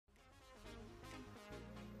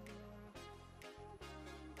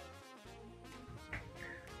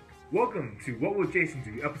Welcome to What Will Jason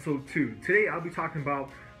Do, Episode 2. Today I'll be talking about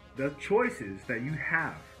the choices that you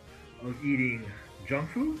have of eating junk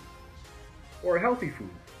food or healthy food.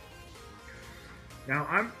 Now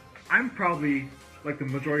I'm probably like the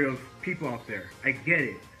majority of people out there. I get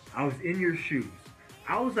it. I was in your shoes.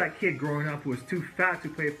 I was that kid growing up who was too fat to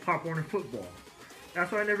play Pop Warner football.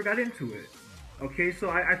 That's why I never got into it. Okay, so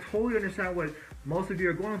I totally understand what most of you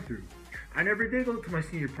are going through. I never did go to my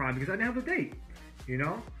senior prom because I didn't have a date, you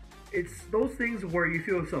know? It's those things where you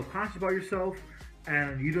feel self-conscious about yourself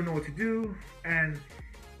and you don't know what to do and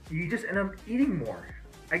you just end up eating more.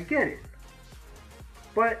 I get it.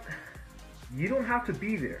 But you don't have to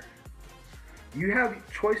be there. You have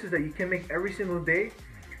choices that you can make every single day.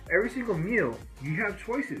 Every single meal, you have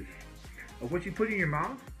choices of what you put in your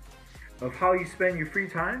mouth, of how you spend your free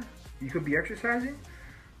time. You could be exercising.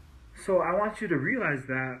 So I want you to realize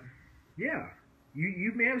that, yeah,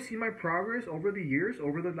 you may have seen my progress over the years,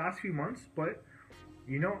 over the last few months, but,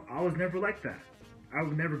 you know, I was never like that. I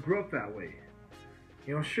would never grew up that way.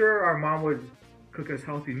 You know, sure, our mom would cook us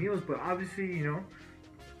healthy meals, but obviously, you know,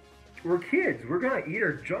 we're kids. We're gonna eat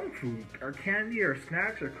our junk food, our candy, our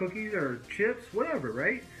snacks, our cookies, our chips, whatever,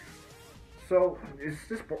 right? So it's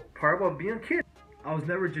just part of being a kid. I was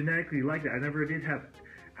never genetically like that. I never did have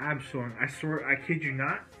abs showing. I swear, I kid you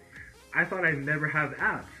not. I thought I'd never have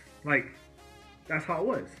abs. Like, that's how it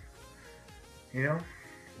was. You know?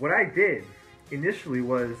 What I did initially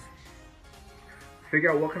was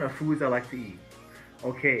figure out what kind of foods I like to eat.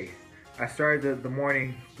 Okay, I started the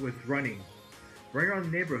morning with running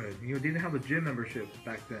around the neighborhood. You know, didn't have a gym membership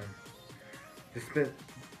back then. Just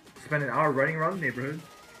spent an hour running around the neighborhood.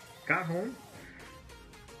 Got home.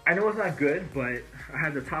 I know it's not good, but I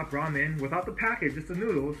had the top ramen without the package, just the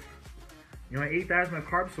noodles. You know, I ate that as my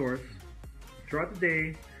carb source. Throughout the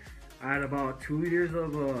day, I had about 2 liters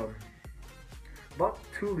of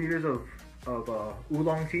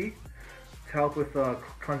oolong tea to help with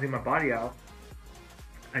cleansing my body out.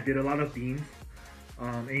 I did a lot of beans,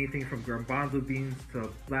 anything from garbanzo beans to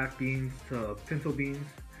black beans to pinto beans.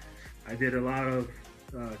 I did a lot of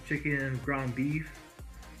chicken and ground beef,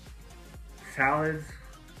 salads.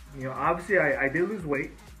 You know, obviously I did lose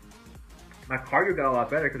weight. My cardio got a lot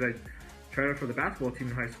better because I tried out for the basketball team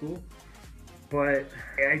in high school. But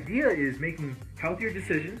the idea is making healthier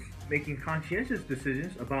decisions, making conscientious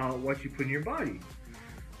decisions about what you put in your body.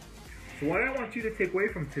 So what I want you to take away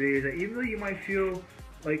from today is that even though you might feel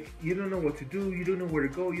like you don't know what to do, you don't know where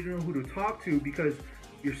to go, you don't know who to talk to because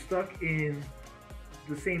you're stuck in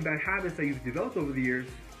the same bad habits that you've developed over the years,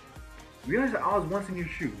 realize that I was once in your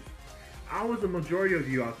shoes. I was the majority of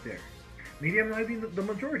you out there. Maybe I'm not even the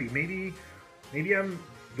majority. Maybe I'm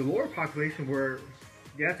the lower population where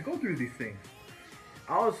you have to go through these things.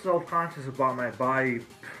 I was self-conscious about my body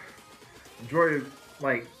majority,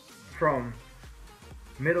 like, from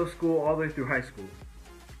middle school all the way through high school.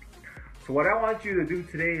 So what I want you to do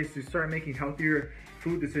today is to start making healthier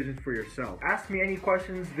food decisions for yourself. Ask me any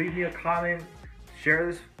questions, leave me a comment,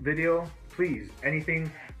 share this video, please.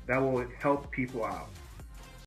 Anything that will help people out.